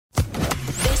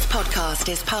podcast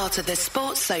is part of the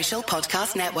Sports Social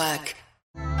Podcast Network.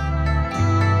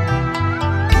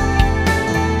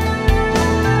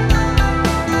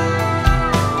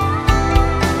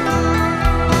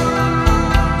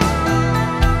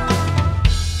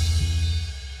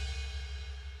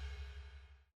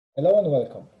 Hello and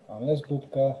welcome. I'm Les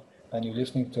Bubka and you're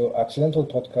listening to Accidental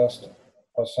Podcast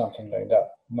or something like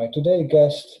that. My today's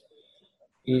guest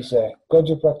is a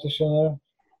Goju practitioner,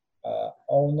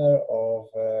 owner of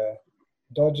a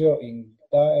dojo in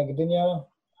Gdynia.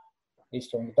 He's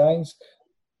from Gdańsk.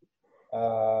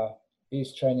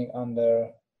 He's training under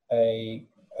a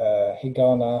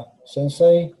Higana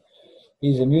Sensei.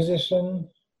 He's a musician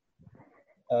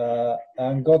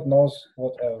and God knows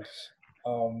what else.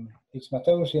 It's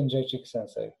Mateusz Jędrzejczyk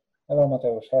Sensei. Hello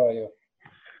Mateusz, how are you?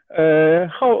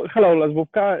 Hello Les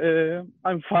Bubka.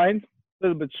 I'm fine, a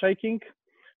little bit shaking.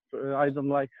 I don't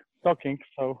like talking,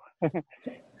 so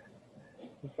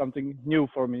it's something new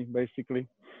for me, basically.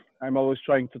 I'm always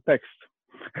trying to text.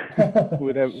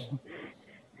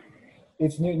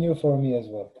 It's new for me as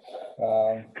well.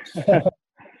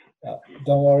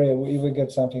 Don't worry, if we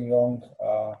get something wrong,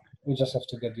 we just have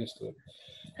to get used to it.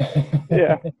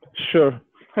 Yeah, sure.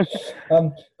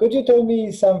 Could you tell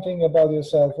me something about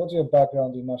yourself? What's your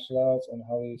background in martial arts and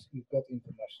how you got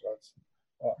into martial arts?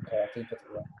 Karate in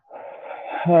particular.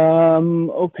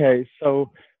 Okay,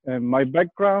 so my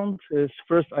background is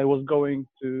first I was going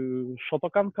to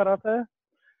Shotokan Karate.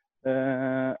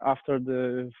 After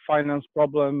the finance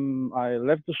problem, I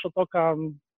left the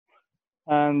Shotokan,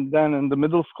 and then in the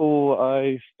middle school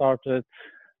I started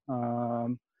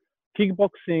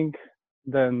kickboxing,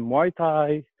 then Muay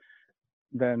Thai,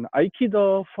 then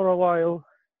Aikido for a while,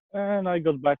 and I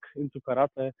got back into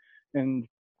karate in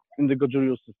the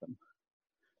Goju system.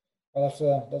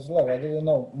 Well, that's lovely. I didn't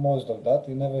know most of that.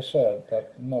 You never shared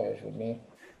that knowledge with me.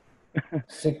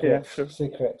 Secrets, yeah, sure.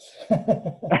 Secrets.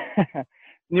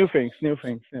 New things.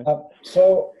 Yeah.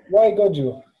 So why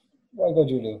Goju? Why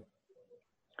Goju?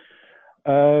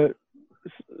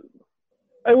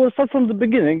 I will start from the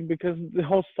beginning because the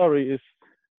whole story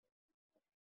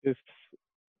is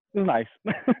nice.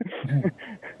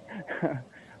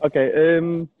 Okay.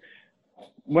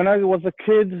 When I was a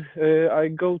kid, I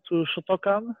go to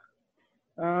Shotokan,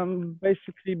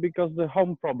 basically because the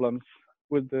home problems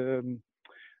with the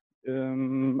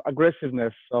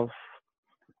aggressiveness of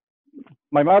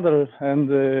my mother and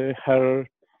her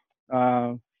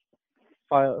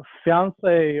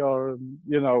fiance, or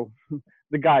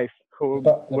the guys who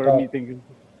were meeting.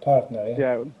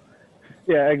 Partner.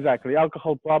 Yeah, exactly.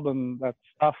 Alcohol problem, that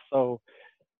stuff. So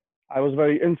I was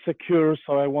very insecure.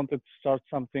 So I wanted to start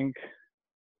something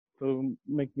to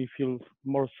make me feel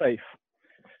more safe.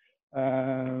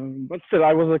 But still,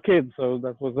 I was a kid, so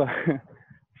that was the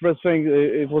first thing.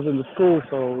 It was in the school,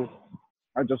 so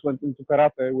I just went into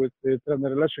karate with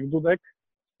trainer Leszek Dudek.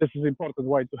 This is important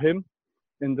why to him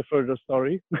in the further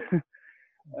story.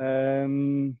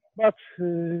 But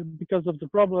because of the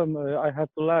problem, I had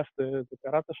to leave the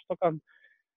karate Shotokan.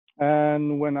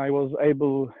 And when I was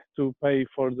able to pay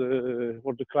for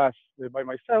the class by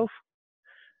myself,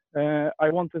 I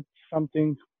wanted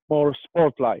something more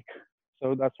sport-like.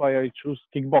 So that's why I chose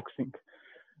kickboxing.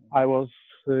 I was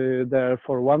there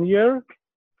for 1 year,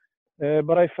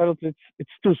 but I felt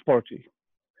it's too sporty.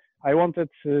 I wanted,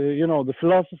 the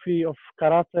philosophy of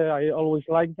karate. I always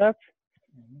liked that.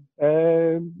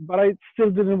 But I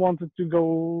still didn't want to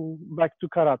go back to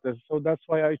karate. So that's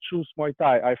why I chose Muay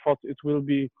Thai. I thought it will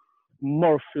be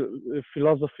more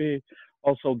philosophy,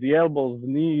 also the elbows, the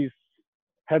knees,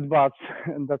 headbutts,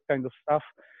 and that kind of stuff.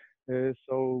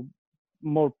 So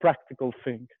more practical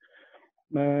thing.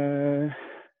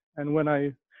 And when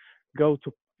I go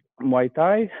to Muay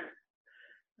Thai,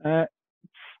 it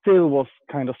still was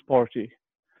kind of sporty.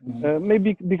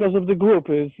 Maybe because of the group.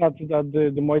 It's not that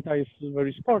the Muay Thai is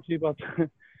very sporty, but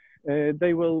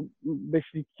they will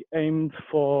basically aimed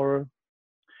for,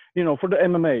 for the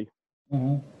MMA.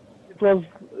 It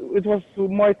was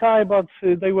Muay Thai, but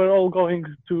they were all going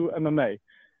to MMA.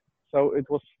 So it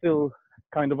was still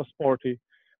kind of a sporty,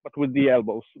 but with the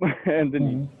elbows and the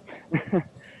knees.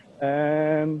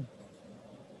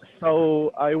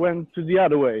 So I went to the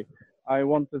other way. I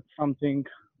wanted something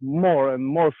more and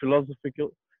more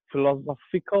philosophical,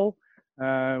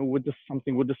 with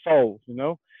something with the soul,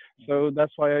 So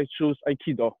that's why I chose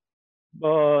Aikido.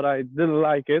 But I didn't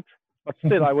like it. But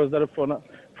still, I was there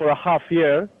for a half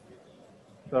year.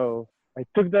 So I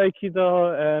took the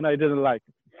Aikido and I didn't like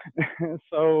it.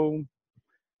 So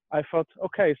I thought,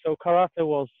 okay, so karate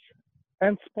was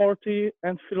and sporty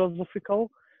and philosophical.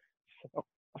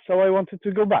 So I wanted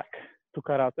to go back to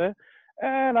karate.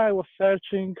 and I was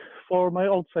searching for my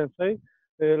old sensei,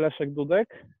 Leszek Dudek.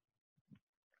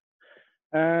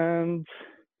 And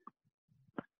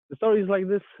the story is like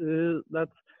this, that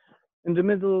in the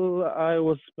middle I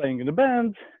was playing in a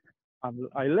band,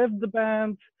 I left the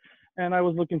band, and I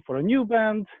was looking for a new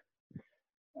band,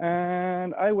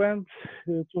 and I went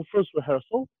to first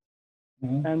rehearsal,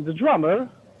 and the drummer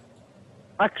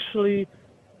actually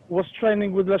was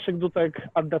training with Leszek Dudek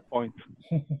at that point.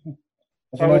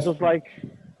 So nice, it was like,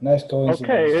 nice coincidence.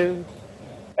 Okay,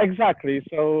 exactly.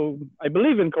 So I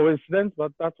believe in coincidence,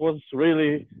 but that was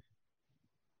really,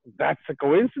 that's a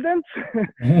coincidence.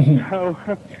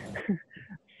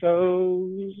 so,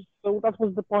 so that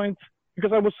was the point,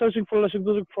 because I was searching for Leszek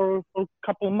Dudek for a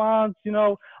couple months, you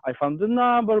know. I found the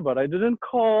number, but I didn't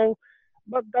call.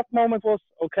 But that moment was,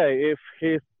 okay, if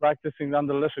he's practicing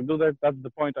under Leszek Dudek, that's the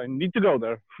point, I need to go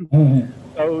there.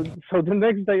 So the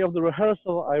next day of the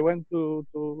rehearsal, I went to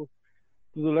the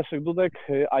Leszek Dudek.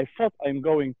 I thought I'm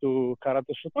going to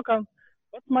Karate Shotokan,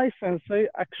 but my sensei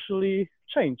actually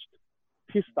changed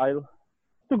his style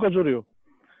to Goju-ryu.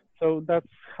 So that's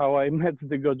how I met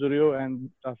the Goju-ryu and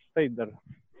just stayed there.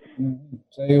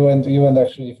 So you went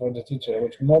actually for the teacher,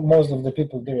 which most of the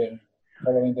people doing,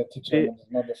 following the teacher,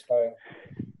 not the style.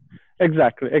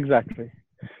 Exactly.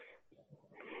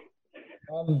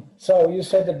 So you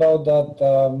said about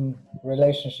that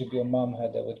relationship your mom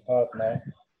had with partner.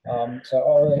 So I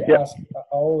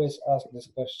always ask this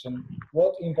question: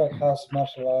 what impact has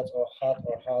martial arts or had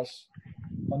or has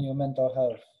on your mental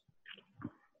health?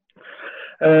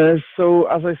 So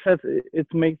as I said,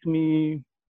 it makes me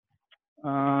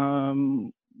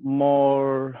more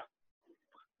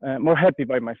happy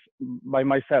by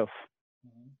myself.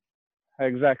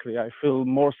 Exactly, I feel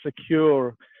more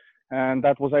secure, and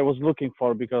that was I was looking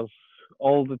for, because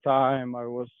all the time I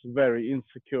was very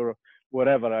insecure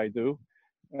whatever I do.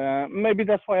 Maybe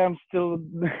that's why I'm still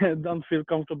don't feel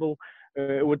comfortable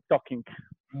with talking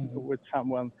with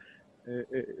someone.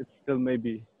 It's still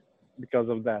maybe because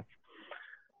of that.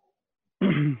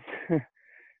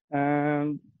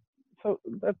 And so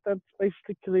that's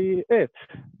basically it.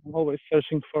 I'm always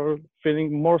searching for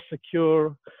feeling more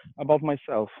secure about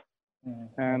myself,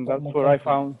 and that's where I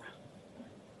found,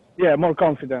 more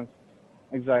confidence.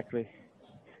 Exactly.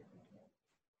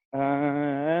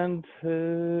 And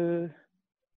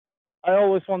I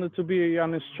always wanted to be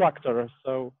an instructor,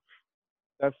 so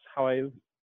that's how I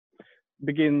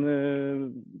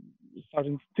begin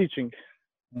starting teaching.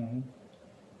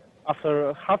 After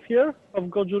a half year of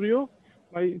Goju-ryu,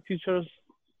 my teachers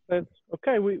said,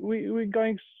 okay, we're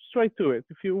going straight to it.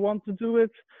 If you want to do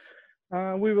it,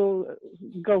 we will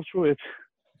go through it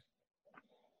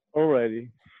already.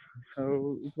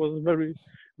 So it was very,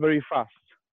 very fast.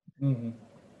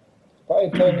 But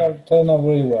it turned out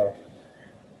very well.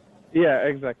 Yeah,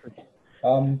 exactly.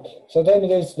 So then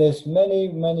there's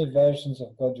many versions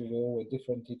of Goju-ryu with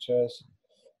different teachers.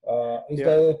 Is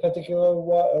there a particular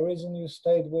reason you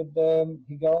stayed with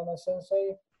Higaonna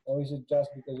Sensei, or is it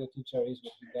just because your teacher is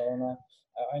with Higaonna?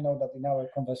 I know that in our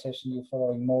conversation you're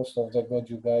following most of the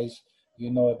Goju guys.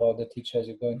 You know about the teachers.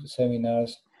 You're going to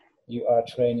seminars. You are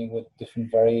training with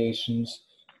different variations.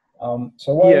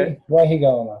 So why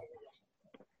Higaonna?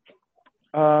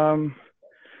 I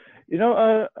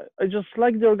just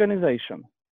like the organization,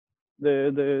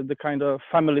 the kind of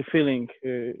family feeling.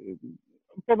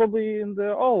 Probably in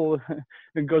all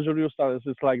Goju-ryu styles,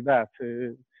 it's like that,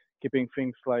 keeping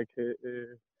things like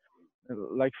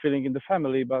feeling in the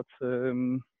family. But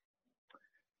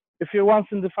if you're once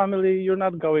in the family, you're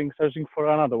not going searching for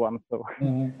another one. So,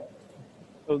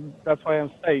 so that's why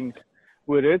I'm staying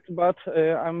with it. But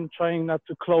I'm trying not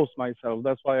to close myself.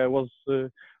 That's why I was,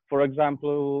 for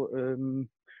example,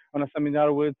 on a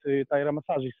seminar with Taira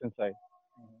Masaji Sensei.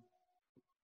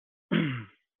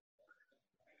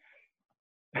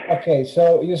 Okay,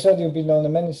 so you said you've been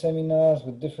on many seminars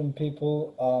with different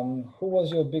people. Who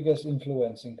was your biggest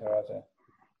influence in karate?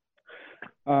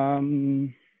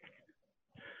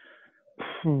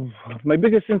 My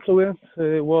biggest influence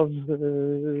was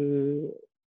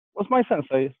my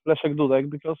sensei, Leszek Dudek,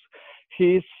 because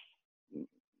he's,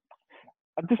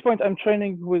 at this point I'm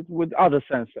training with other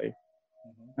sensei.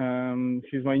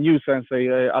 He's my new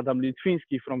sensei, Adam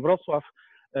Litwiński from Wrocław,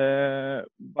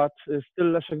 but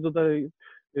still Leszek Dudek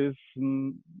is,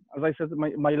 as I said,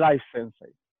 my life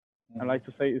sensei. I like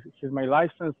to say he's my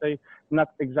life sensei,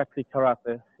 not exactly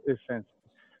karate sensei.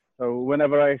 So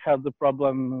whenever I had the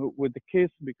problem with the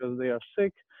kids because they are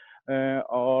sick,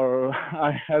 or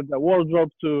I had a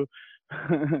wardrobe to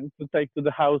to take to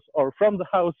the house or from the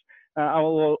house, I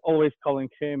will always calling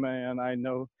him, and I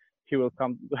know he will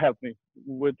come to help me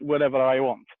with whatever I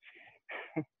want.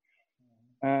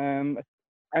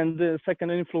 And the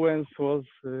second influence was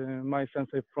my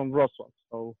sensei from Wrocław.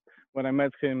 So when I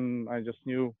met him, I just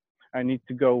knew I need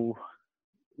to go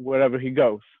wherever he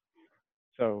goes.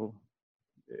 So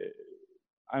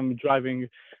I'm driving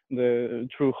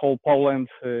through whole Poland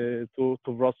to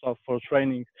Wrocław for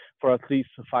training for at least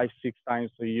 5-6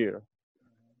 times a year.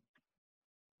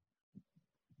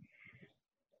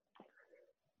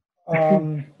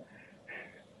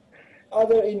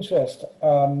 Other interest.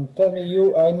 Tell me,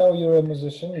 I know you're a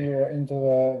musician. You're into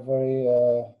very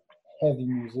heavy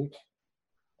music.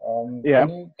 Yeah.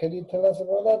 Can you tell us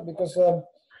about that? Because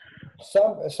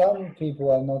some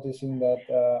people are noticing that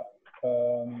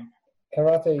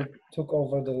karate took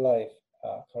over their life.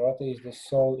 Karate is the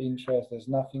sole interest. There's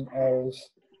nothing else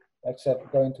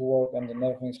except going to work, and then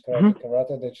everything's karate.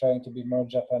 Karate. They're trying to be more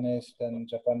Japanese than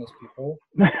Japanese people.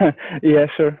 Yeah,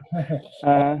 sure.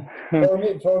 For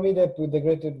me,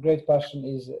 the great passion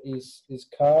is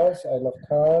cars. I love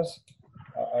cars.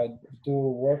 I do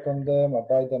work on them. I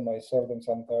buy them. I sell them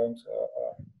sometimes.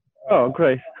 Oh,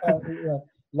 great.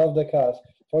 Love the cars.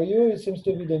 For you, it seems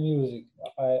to be the music.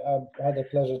 I've had the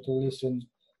pleasure to listen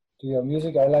to your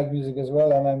music. I like music as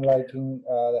well, and I'm liking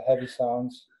the heavy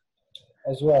sounds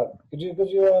as well. Could you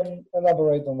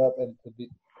elaborate on that a little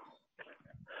bit?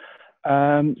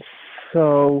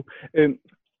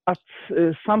 At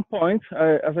some point,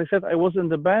 as I said, I was in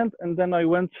the band, and then I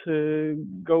went to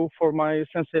go for my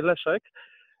Sensei Leszek,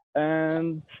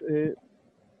 and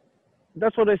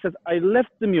that's what I said. I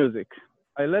left the music.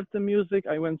 I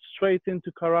went straight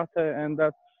into karate, and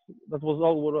that was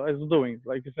all what I was doing.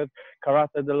 Like you said,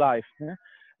 karate the life. Yeah?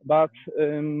 But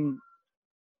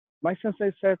my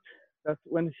sensei said that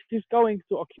when he's going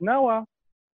to Okinawa,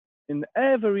 in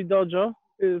every dojo,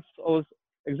 is always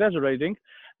exaggerating,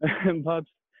 but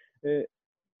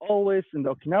always in the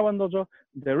Okinawan dojo,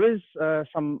 there is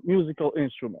some musical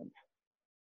instrument.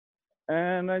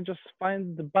 And I just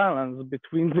find the balance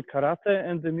between the karate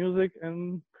and the music.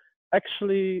 And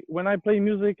actually, when I play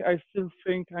music, I still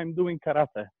think I'm doing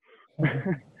karate.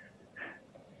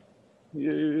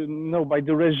 By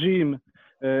the regime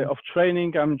of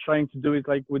training, I'm trying to do it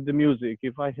like with the music.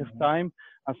 If I have time,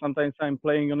 sometimes I'm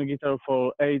playing on a guitar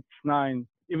for 8, 9,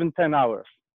 even 10 hours,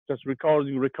 just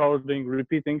recording,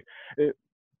 repeating.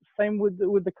 Same with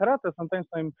the karate. Sometimes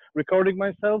I'm recording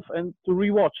myself and to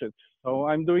rewatch it. So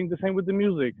I'm doing the same with the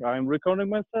music. I'm recording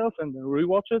myself and then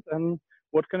rewatch it, and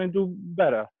what can I do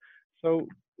better? So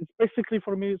it's basically,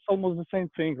 for me, it's almost the same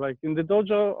thing, like in the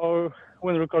dojo or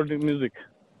when recording music.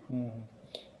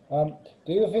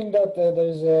 Do you think that there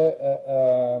is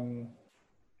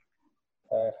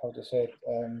how to say it,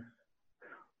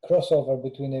 crossover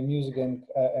between the music and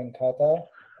kata?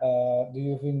 Do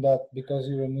you think that because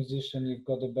you're a musician, you've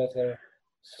got a better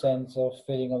sense of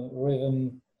feeling on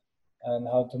rhythm and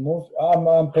how to move?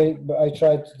 I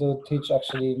tried to teach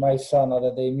actually my son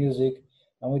other day music,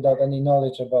 and without any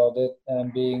knowledge about it,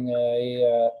 and being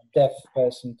a deaf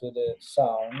person to the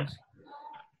sounds,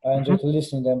 I enjoy to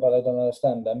listen to them, but I don't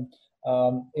understand them.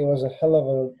 It was a hell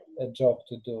of a job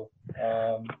to do.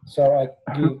 So I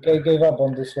gave up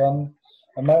on this one.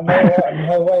 And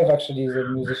my wife actually is a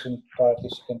musician partly.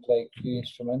 She can play a few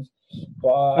instruments,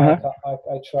 but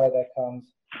I tried. I can't.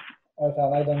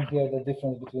 I don't hear the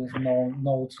difference between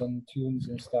notes and tunes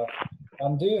and stuff.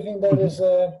 Do you think that is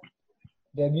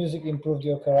the music improved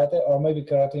your karate, or maybe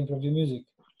karate improved your music?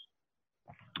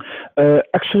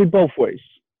 Actually, both ways.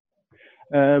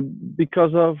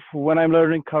 Because of when I'm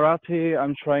learning karate,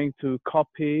 I'm trying to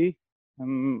copy,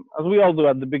 as we all do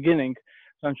at the beginning.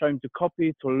 So I'm trying to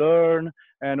copy, to learn,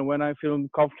 and when I feel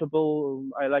comfortable,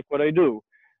 I like what I do.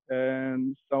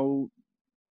 So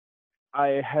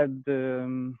I had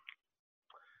the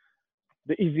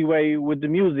easy way with the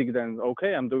music then.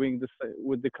 Okay, I'm doing this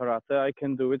with the karate, I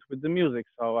can do it with the music.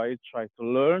 So I try to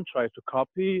learn, try to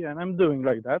copy, and I'm doing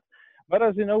like that. But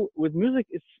as you know, with music,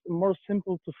 it's more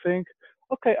simple to think,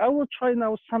 okay, I will try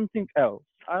now something else.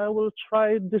 I will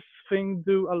try this thing,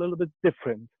 do a little bit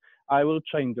different. I will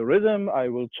change the rhythm, I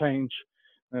will change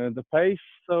the pace.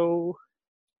 So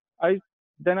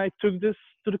then I took this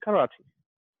to the karate.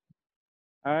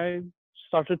 I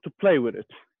started to play with it.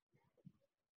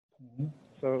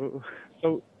 So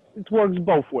it works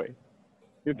both ways.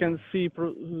 You can see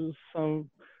some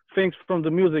things from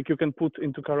the music you can put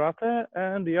into karate,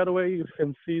 and the other way you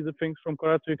can see the things from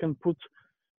karate you can put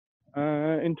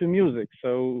into music.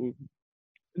 So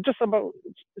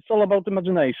it's all about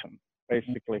imagination,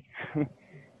 basically.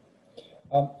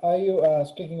 Are you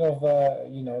speaking of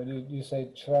you say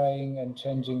trying and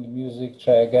changing the music,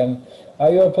 try again?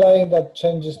 Are you applying that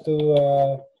changes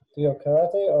to to your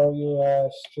karate, or you are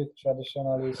a strict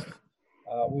traditionalist?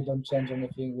 We don't change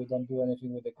anything, we don't do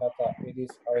anything with the kata, it is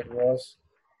how it was.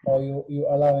 Or you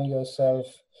allowing yourself,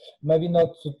 maybe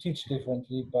not to teach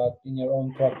differently, but in your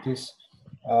own practice,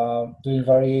 doing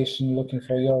variation, looking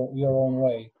for your own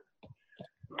way?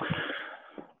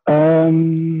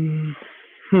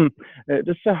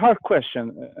 That's a hard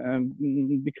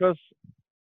question because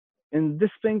in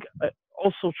this thing I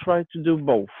also try to do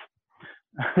both.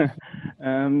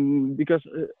 Because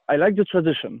I like the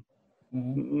tradition.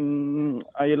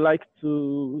 I like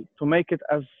to make it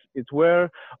as it were.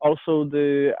 Also,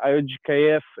 the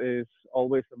IOGKF is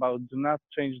always about do not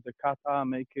change the kata,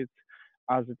 make it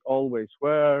as it always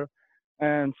were,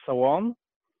 and so on.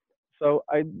 So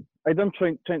I don't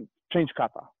change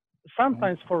kata.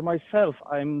 Sometimes for myself,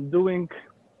 I'm doing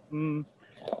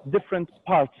different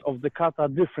parts of the kata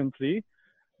differently,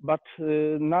 but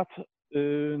not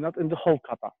in the whole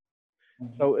kata.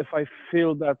 So if I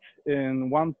feel that in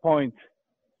one point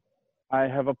I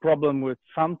have a problem with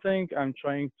something, I'm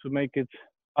trying to make it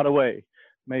other way.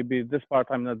 Maybe this part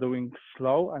I'm not doing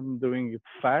slow, I'm doing it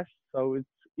fast, so it's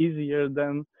easier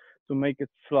than to make it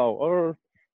slow, or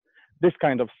this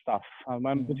kind of stuff.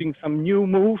 I'm putting some new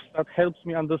moves that helps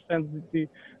me understand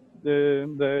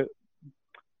the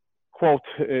quote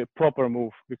proper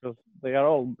move, because they are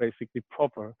all basically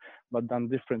proper but done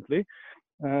differently.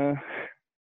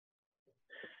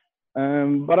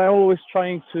 But I'm always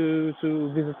trying to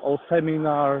visit all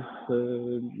seminars,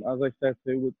 as I said,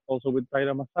 also with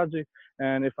Taira Masaji.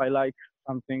 And if I like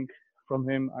something from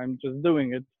him, I'm just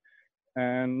doing it.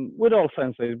 And with all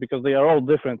senseis, because they are all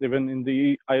different. Even in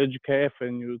the IOGKF,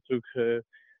 and you took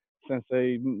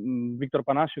Sensei Victor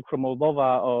Panasiuk from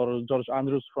Moldova or George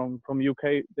Andrews from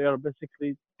UK, they are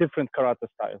basically different karate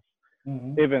styles.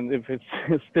 Even if it's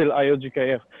still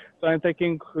IOGKF. So I'm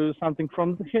taking something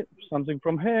from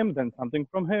him, then something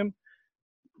from him.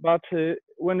 But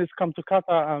when it's come to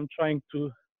kata, I'm trying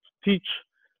to teach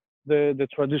the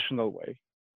traditional way.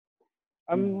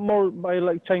 I'm more by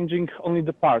like changing only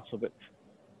the parts of it,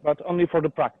 but only for the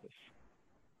practice.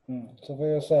 So for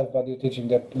yourself, but you're teaching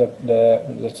the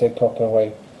let's say proper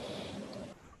way.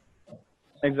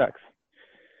 Exactly.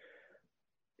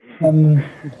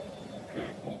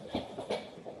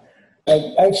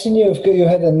 I've seen you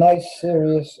had a nice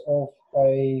series of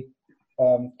a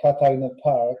kata in a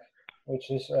park, which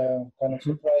is kind of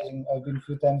surprising. I've been a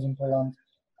few times in Poland.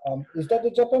 Is that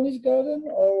the Japanese garden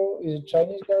or is it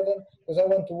Chinese garden? Because I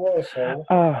went to Warsaw,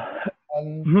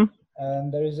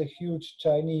 and there is a huge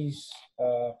Chinese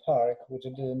park, which I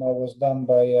didn't know was done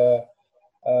by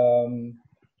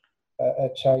a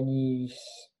Chinese,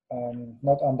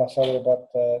 not ambassador,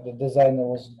 but the designer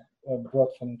was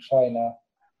brought from China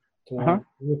to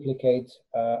replicate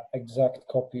exact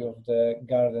copy of the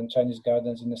Chinese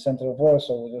gardens in the center of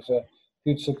Warsaw, which was a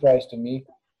huge surprise to me.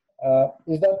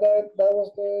 Is that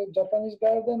was the Japanese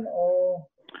garden, or?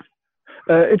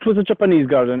 It was a Japanese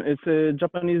garden. It's a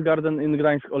Japanese garden in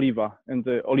Gdańsk Oliwa, in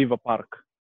the Oliwa Park.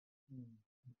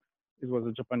 It was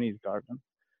a Japanese garden.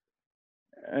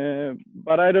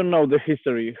 But I don't know the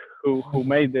history, who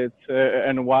made it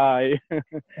and why.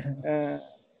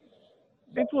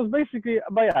 It was basically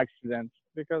by accident,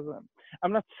 because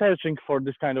I'm not searching for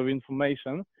this kind of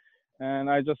information, and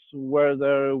I just were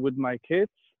there with my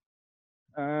kids.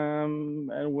 And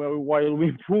while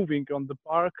we moving on the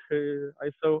park, I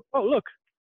saw, oh look,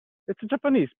 it's a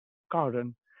Japanese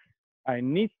garden. I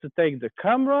need to take the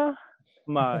camera,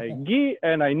 my gi,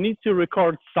 and I need to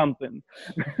record something.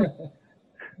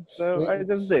 So I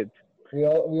just did. We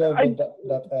all got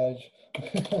that edge.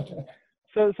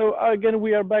 So again,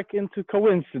 we are back into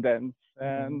coincidence,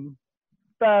 and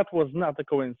that was not a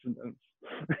coincidence.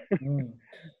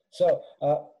 So,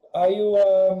 are you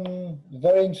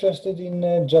very interested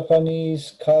in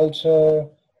Japanese culture,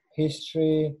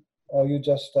 history, or you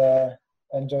just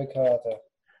enjoy karate?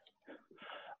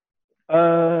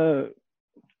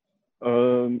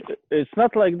 It's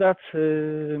not like that. So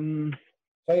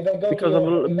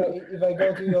if I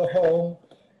go to your home,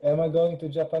 am I going to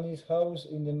Japanese house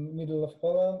in the middle of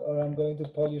Poland, or I'm going to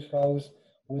Polish house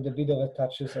with a bit of a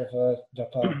touches of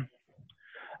Japan?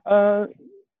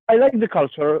 I like the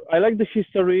culture, I like the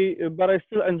history, but I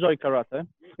still enjoy karate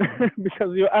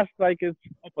because you asked like it's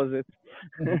opposite,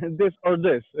 this or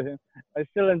this. I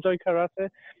still enjoy karate.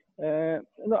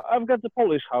 No, I've got the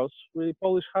Polish house, really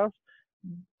Polish house,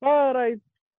 but I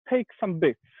take some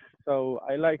bits. So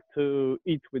I like to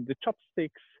eat with the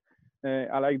chopsticks.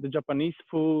 I like the Japanese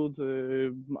food.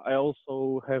 I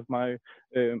also have my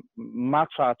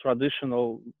matcha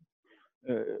traditional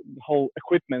whole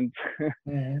equipment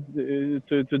Mm-hmm.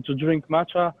 to drink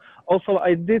matcha. Also,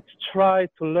 I did try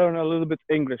to learn a little bit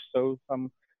English, so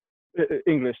some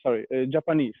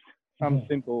Japanese, some Mm-hmm.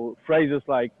 simple phrases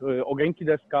like "ogenki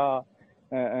desu ka,"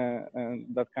 and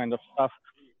that kind of stuff,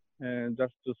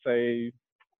 just to say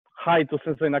hi to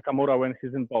Sensei Nakamura when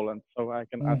he's in Poland, so I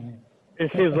can ask.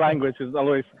 Mm-hmm. His language is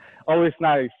always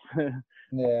nice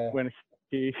Yeah. when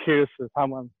he hears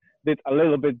someone did a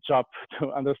little bit job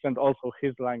to understand also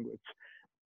his language.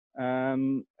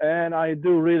 And I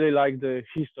do really like the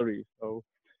history, so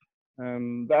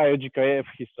the IOGKF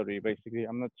history. Basically,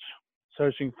 I'm not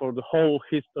searching for the whole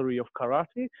history of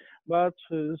karate, but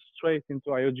straight into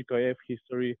IOGKF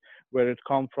history, where it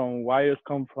come from, why it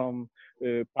come from,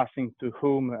 passing to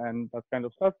whom, and that kind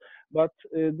of stuff. But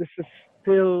this is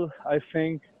still, I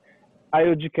think,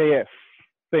 IOGKF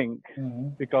thing Mm-hmm.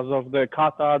 because of the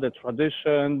kata, the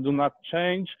tradition do not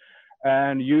change,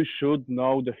 and you should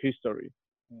know the history.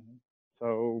 Mm-hmm.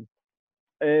 So,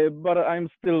 but I'm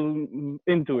still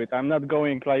into it. I'm not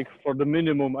going like for the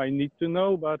minimum I need to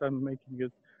know, but I'm making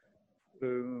it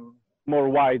more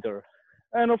wider.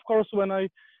 And of course, when I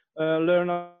learn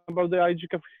about the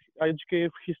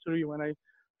IGKF history, when I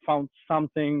found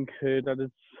something that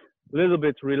is a little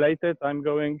bit related, I'm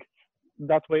going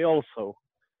that way also.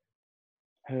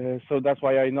 So that's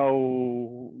why I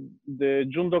know the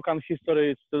Jundokan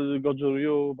history is still Goju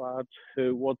Ryu, but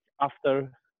what's after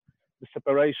the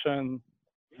separation,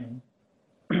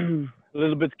 Mm-hmm. a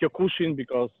little bit Kyokushin,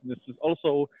 because this is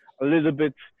also a little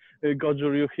bit Goju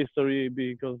Ryu history,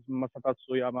 because Masata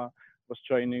Tsuyama was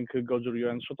training Goju Ryu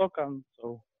and Shotokan.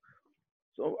 So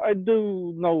I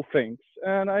do know things,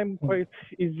 and I'm quite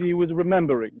easy with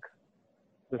remembering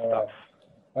the All stuff.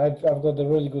 right. I've got a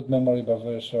really good memory, but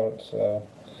very short.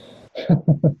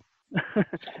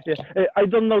 Yeah, I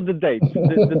don't know the dates.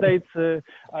 The dates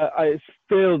I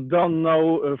still don't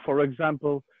know. For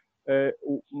example,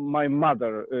 my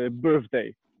mother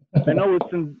birthday. I know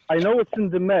it's in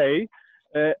the May,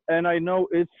 and I know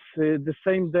it's the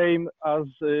same day as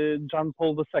John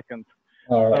Paul II.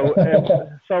 All So, right.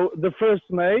 so the first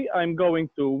May, I'm going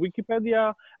to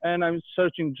Wikipedia and I'm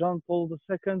searching John Paul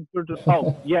II birthday.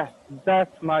 Oh, yes,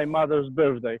 that's my mother's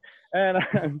birthday, and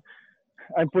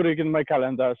I'm putting in my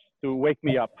calendars to wake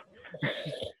me up.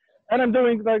 And I'm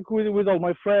doing like with all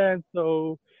my friends.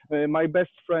 So my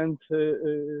best friend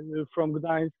from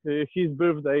Gdańsk, his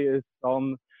birthday is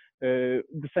on the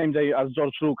same day as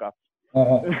George Lucas.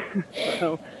 Uh-huh.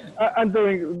 So I'm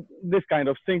doing this kind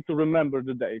of thing to remember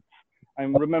the dates.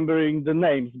 I'm remembering the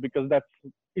names because that's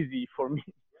easy for me.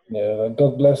 Yeah,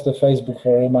 God bless the Facebook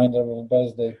for a reminder of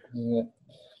birthday, isn't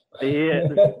Yeah,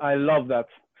 it? I love that.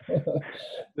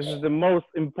 This is the most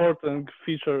important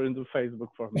feature in the Facebook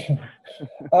for me.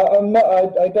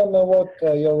 I don't know what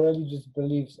your religious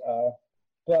beliefs are,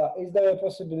 but is there a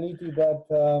possibility that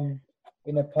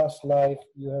in a past life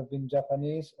you have been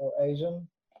Japanese or Asian?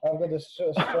 I've got a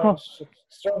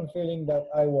strong feeling that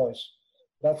I was.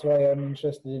 That's why I'm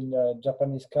interested in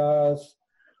Japanese cars,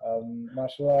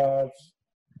 martial arts,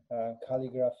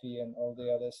 calligraphy, and all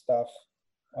the other stuff.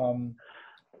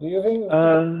 Do you think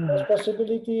there's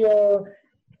possibility or?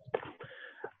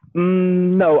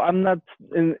 No, I'm not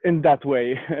in that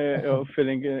way of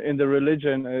feeling in the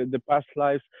religion, the past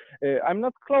lives. I'm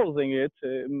not closing it.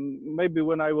 Maybe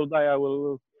when I will die, I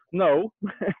will know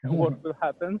what will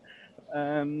happen.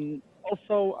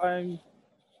 Also, I'm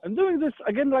doing this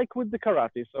again like with the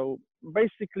karate. So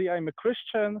basically, I'm a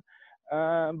Christian,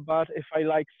 but if I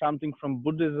like something from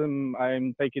Buddhism,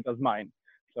 I'm take it as mine.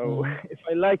 So if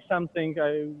I like something,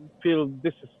 I feel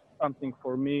this is something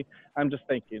for me. I'm just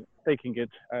taking it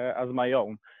as my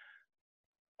own.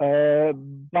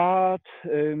 But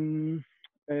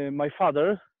my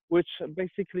father, which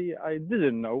basically I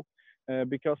didn't know,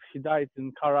 because he died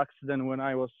in car accident when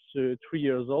I was 3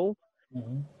 years old.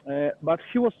 But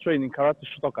he was training karate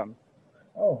Shotokan.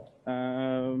 Oh.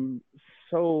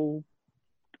 So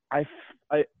I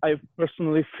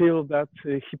personally feel that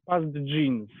he passed the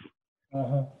genes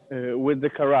with the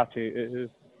karate.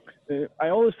 I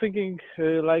always thinking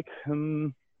like,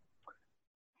 you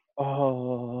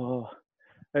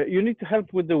need to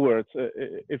help with the words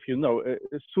if you know.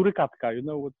 Surikatka, you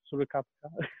know what surikatka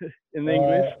in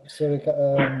English?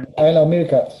 I know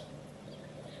meerkat.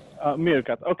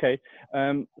 Meerkat, okay.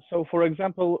 So for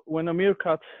example, when a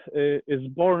meerkat is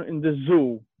born in the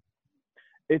zoo,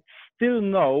 it still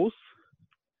knows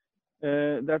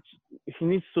that he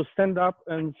needs to stand up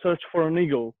and search for an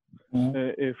eagle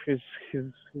if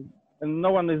and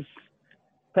no one is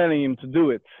telling him to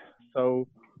do it. So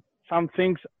some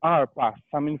things are passed,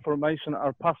 some information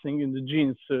are passing in the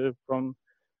genes from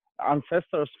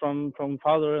ancestors from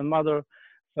father and mother.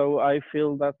 So I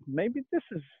feel that maybe this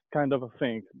is kind of a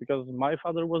thing because my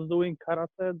father was doing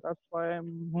karate. That's why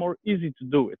I'm more easy to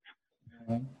do it.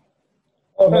 Mhm.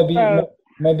 Or But,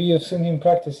 maybe you've seen him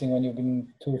practicing when you've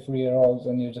been 2 or 3 years old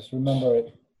and you just remember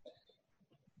it.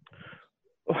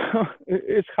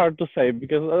 it's hard to say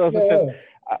because, as I said,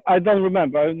 I don't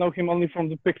remember. I know him only from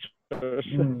the pictures.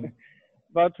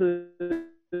 But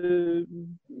the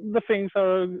things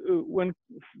are when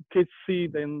kids see,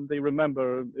 then they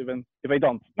remember, even if I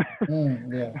don't.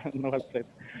 Yeah. I don't know how to say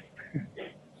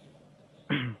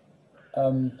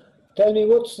it. Tell me,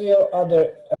 what's your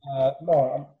other?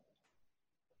 No,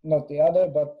 not the other,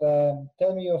 but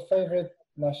tell me your favorite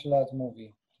martial arts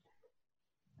movie.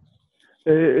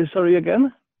 Sorry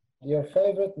again? Your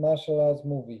favorite martial arts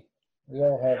movie. We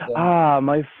all have them.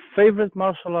 My favorite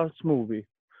martial arts movie.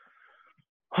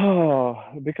 Oh,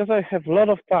 because I have a lot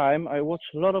of time, I watch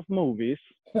a lot of movies.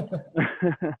 Did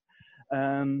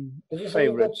you say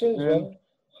you've got children?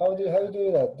 How do you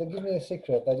do that? Give me a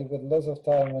secret that you've got lots of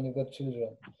time when you've got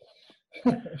children.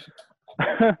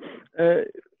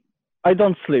 I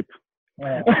don't sleep.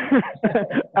 Oh.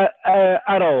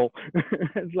 At all.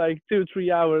 It's like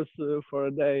 2-3 hours for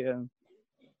a day, and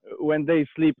when they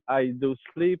sleep, I do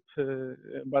sleep.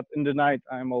 But in the night,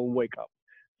 I'm all wake up,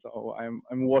 so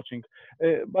I'm watching.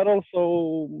 But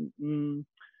also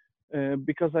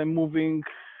because I'm moving,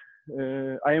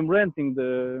 I am renting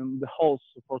the halls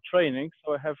for training,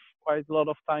 so I have quite a lot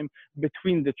of time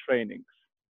between the trainings.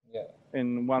 Yeah.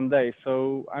 In one day,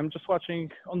 so I'm just watching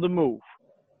on the move.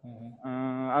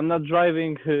 Mm-hmm. I'm not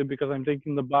driving because I'm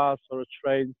taking the bus or a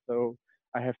train, so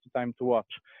I have the time to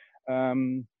watch.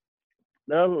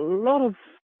 There are a lot of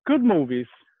good movies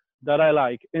that I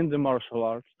like in the martial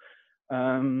arts.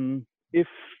 If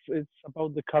it's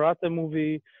about the karate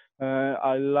movie,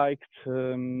 I liked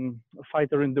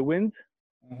Fighter in the Wind.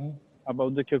 Mm-hmm.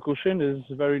 About the Kyokushin is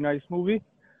a very nice movie.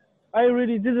 I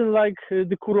really didn't like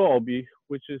the Kurobi,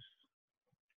 which is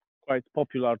quite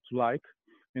popular to like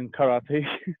in karate,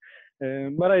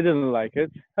 but I didn't like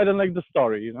it. I didn't like the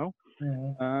story, you know.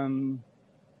 Mm-hmm.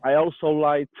 I also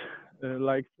liked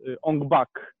Ong Bak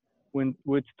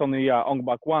with Tony Ya. Ong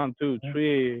Bak 1, 2,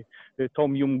 3.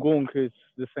 Tom Yum Goong is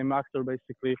the same actor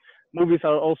basically. Movies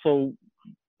are also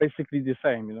basically the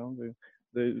same, you know.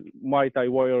 The Muay Thai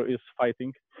warrior is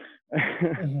fighting.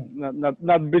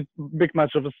 not big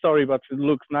much of a story, but it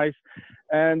looks nice,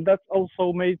 and that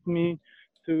also made me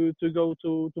to go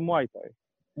to Muay Thai.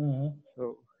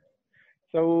 Mm-hmm.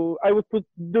 So I would put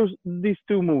these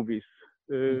two movies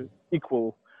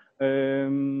equal.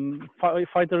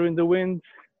 Fighter in the Wind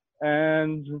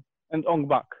and Ong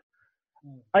Bak.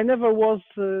 I never was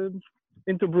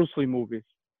into Bruce Lee movies.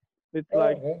 It's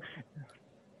like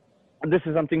this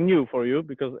is something new for you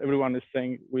because everyone is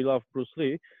saying we love Bruce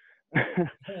Lee.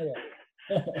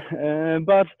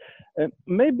 But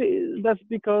maybe that's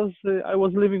because I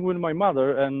was living with my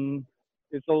mother, and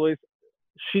it's always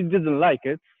she didn't like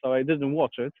it, so I didn't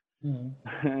watch it.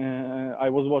 I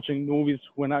was watching movies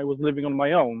when I was living on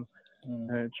my own,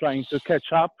 trying to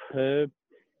catch up. And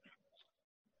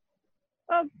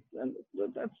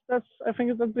that's I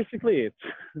think that's basically it.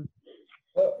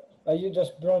 Well, you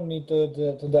just brought me to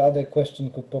the other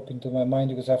question could pop into my mind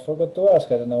because I forgot to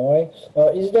ask. I don't know why.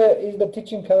 Is the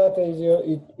teaching karate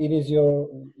is your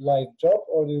life job,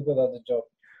 or do you got other job?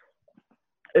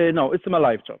 No, it's my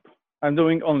life job. I'm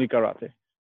doing only karate.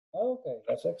 Okay,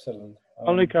 that's excellent.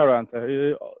 Only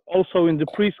karate. Also in the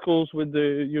preschools with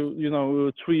the you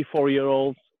know 3-4 year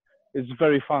olds, it's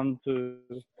very fun to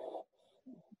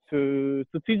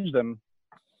teach them.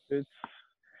 It's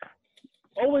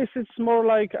more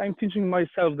like I'm teaching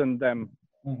myself than them.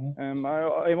 I'm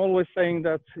always saying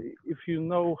that if you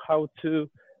know how to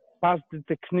pass the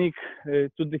technique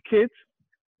to the kids,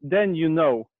 then you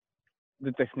know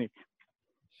the technique.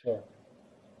 Sure.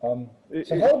 So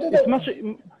how did that?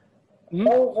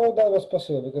 How that was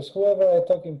possible? Because whoever I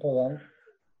talk in Poland,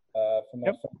 from my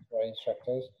friends who are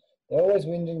instructors, they're always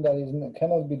whinging that it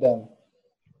cannot be done.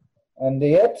 And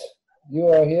yet, you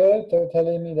are here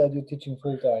telling me that you're teaching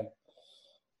full time.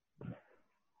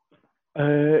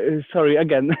 Sorry,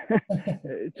 again,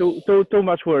 too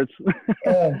much words.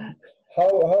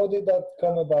 How did that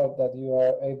come about that you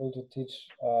are able to teach?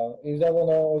 Is that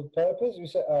on purpose? You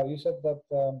said that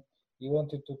you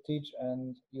wanted to teach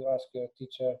and you asked your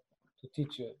teacher to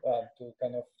teach you, to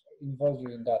kind of involve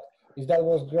you in that. Is that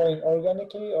was growing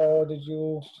organically, or did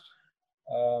you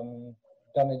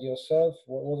done it yourself?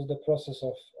 What was the process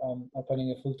of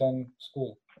opening a full-time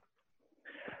school?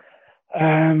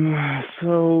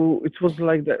 So it was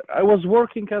like that. I was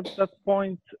working at that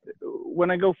point when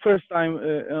I go first time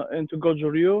into Goju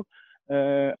Ryu,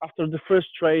 after the first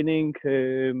training,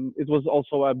 it was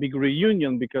also a big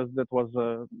reunion because that was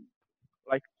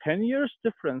like 10 years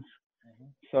difference.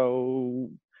 So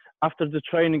after the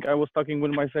training, I was talking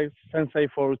with my sensei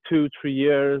for 2-3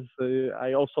 years.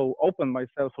 I also opened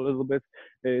myself a little bit,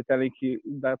 telling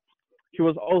that he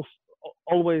was also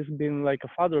always been like a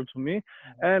father to me.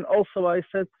 And also I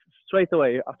said straight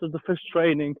away after the first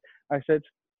training, I said,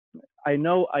 I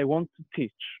know I want to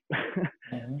teach.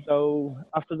 So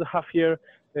after the half year,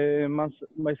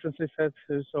 my sensei said,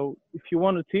 so if you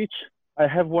want to teach, I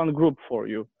have one group for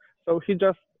you. So he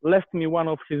just left me one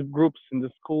of his groups in the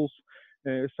schools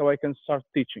so I can start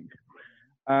teaching.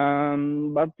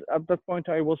 But at that point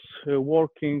I was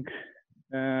working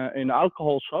in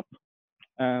alcohol shop,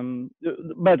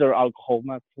 better alcohol,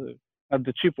 not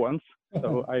the cheap ones.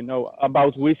 So I know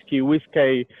about whiskey,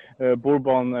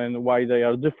 bourbon, and why they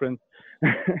are different.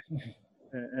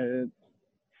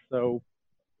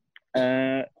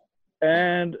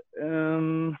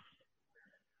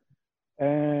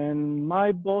 And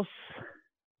my boss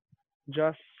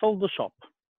just sold the shop.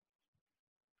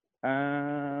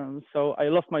 So I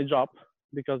lost my job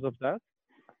because of that.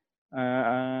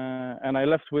 And I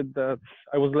was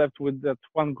left with that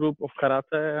one group of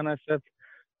karate, and I said,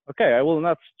 okay, I will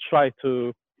not try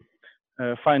to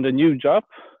find a new job.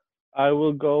 I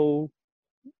will go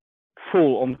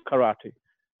full on karate.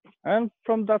 And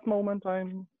from that moment,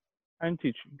 I'm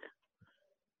teaching.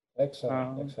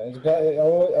 Excellent. It's got, I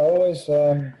always I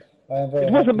am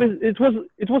very happy.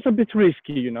 It was a bit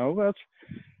risky, you know,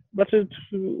 but it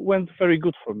went very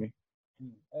good for me.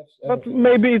 But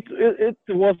maybe it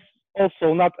was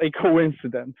also not a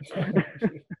coincidence.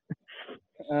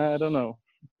 I don't know.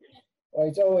 Well,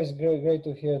 it's always great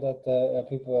to hear that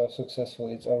people are successful.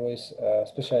 It's always,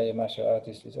 especially martial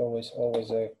artists, it's always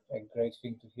a great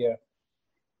thing to hear.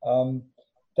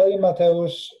 Tell me,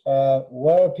 Mateusz,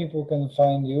 where people can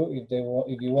find you if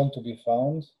you want to be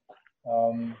found.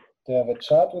 To have a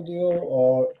chat with you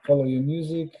or follow your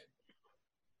music.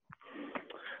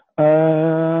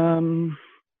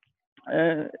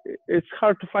 It's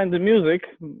hard to find the music.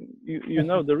 You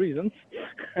know the reasons,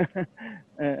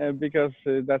 because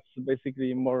that's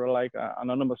basically more like an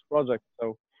anonymous project.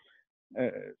 So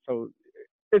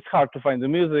it's hard to find the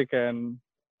music, and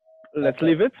let's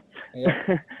leave it.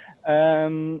 Yeah.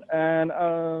 And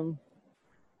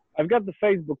I've got the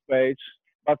Facebook page,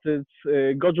 but it's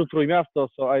Goju Trójmiasto,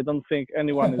 so I don't think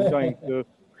anyone is going to.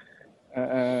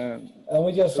 And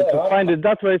we just to find it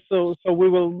that way, so we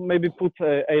will maybe put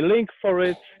a link for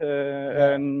it,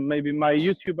 and maybe my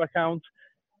YouTube account.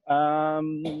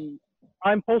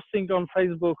 I'm posting on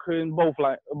Facebook in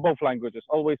both languages,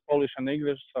 always Polish and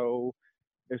English. So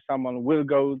if someone will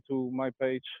go to my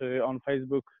page on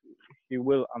Facebook, he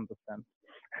will understand.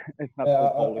 It's not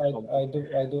so Polish.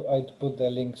 I put the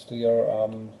links to your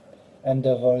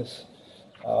endeavors,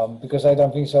 because I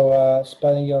don't think so.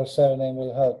 Spelling your surname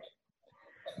will help.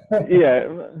 Yeah.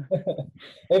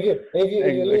 If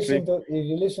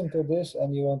you listen to this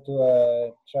and you want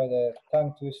to try the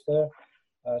tongue twister,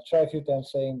 try a few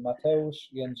times saying Mateusz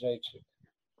Jędrzejczyk.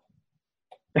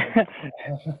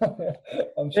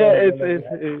 I'm sure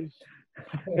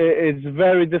it's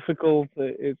very difficult.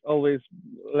 It's always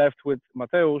left with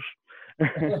Mateusz.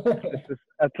 This is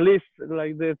at least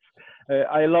like this.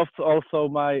 I loved also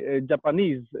my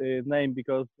Japanese name,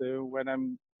 because when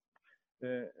I'm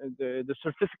the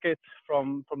certificate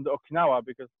from the Okinawa,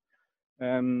 because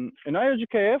in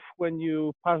IOGKF, when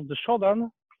you pass the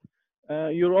Shodan,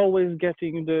 you're always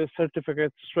getting the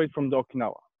certificate straight from the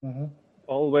Okinawa.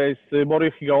 Always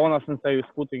Mori Higaona Sensei is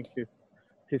putting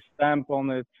his stamp on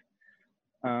it.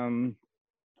 And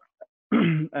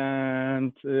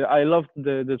I loved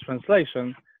the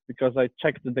translation, because I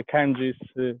checked the kanjis,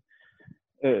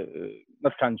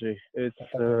 not kanji, it's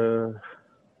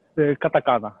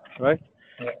katakana, right?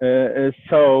 Yeah.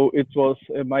 So it was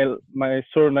my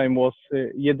surname was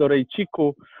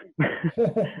Jędrzejczyku.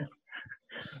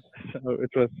 So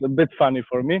it was a bit funny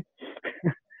for me.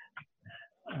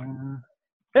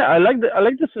 Yeah, I like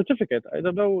the certificate. I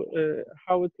don't know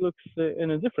how it looks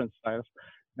in a different styles,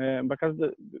 because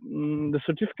the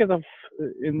certificate of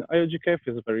in IOGKF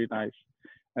is very nice,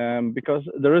 because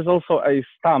there is also a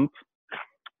stamp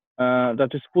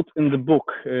that is put in the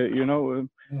book. You know,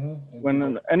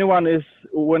 when anyone is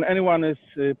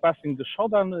passing the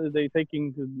Shodan, they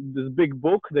taking this big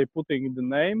book, they putting the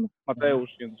name Mateusz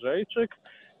Jędrzejczyk,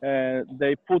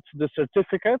 they put the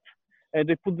certificate, and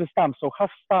they put the stamp. So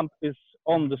half stamp is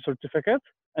on the certificate,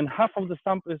 and half of the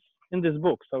stamp is in this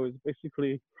book. So it's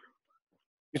basically,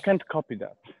 you can't copy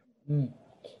that.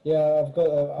 Yeah, I've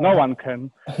got. No one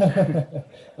can.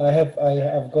 I've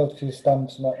got a few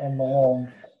stamps on my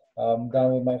own,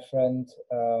 done with my friend,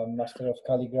 Master of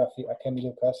Calligraphy, Akemi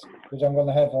Lucas, which I'm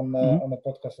gonna have on the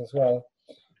podcast as well.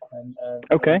 And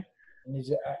Okay. and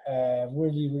it's a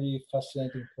really, really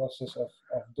fascinating process of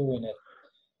doing it.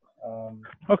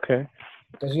 Okay.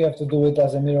 Because you have to do it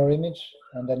as a mirror image,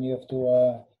 and then you have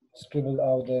to scribble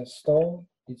out the stone.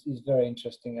 It's very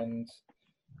interesting and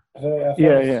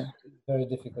very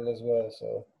difficult as well.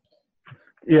 So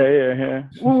Yeah.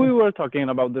 We were talking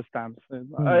about the stamps.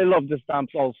 I love the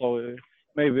stamps also.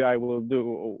 Maybe I will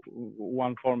do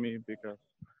one for me because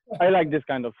I like this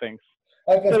kind of things.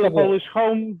 Still a Polish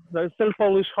home, but so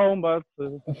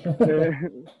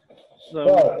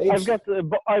well, I've got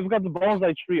the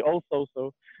bonsai tree also.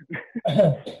 So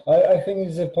I think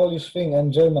it's a Polish thing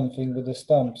and German thing with the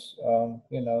stamps.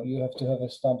 You have to have a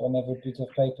stamp on every piece of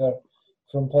paper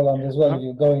from Poland as well. If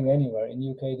you're going anywhere in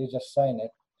UK, they just sign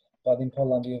it, but in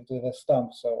Poland you have to have a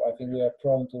stamp. So I think we are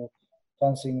prone to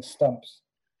fancying stamps.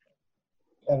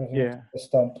 Everything is a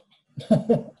stamp.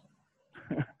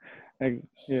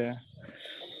 Yeah.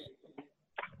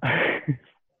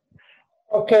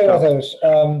 Okay, Mateusz.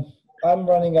 I'm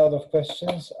running out of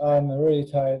questions. I'm really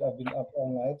tired. I've been up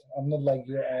all night. I'm not like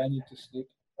you. I need to sleep.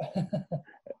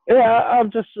 Yeah, I'm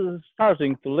just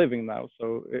starting to living now,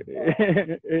 so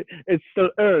it's still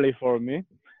early for me.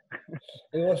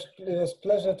 It was a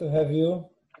pleasure to have you.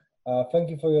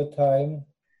 Thank you for your time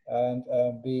and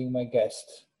being my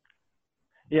guest.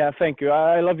 Yeah, thank you.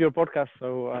 I love your podcast,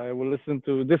 so I will listen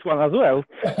to this one as well.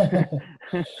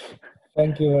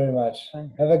 Thank you very much.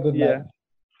 Have a good night.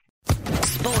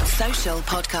 Sports Social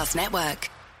Podcast Network.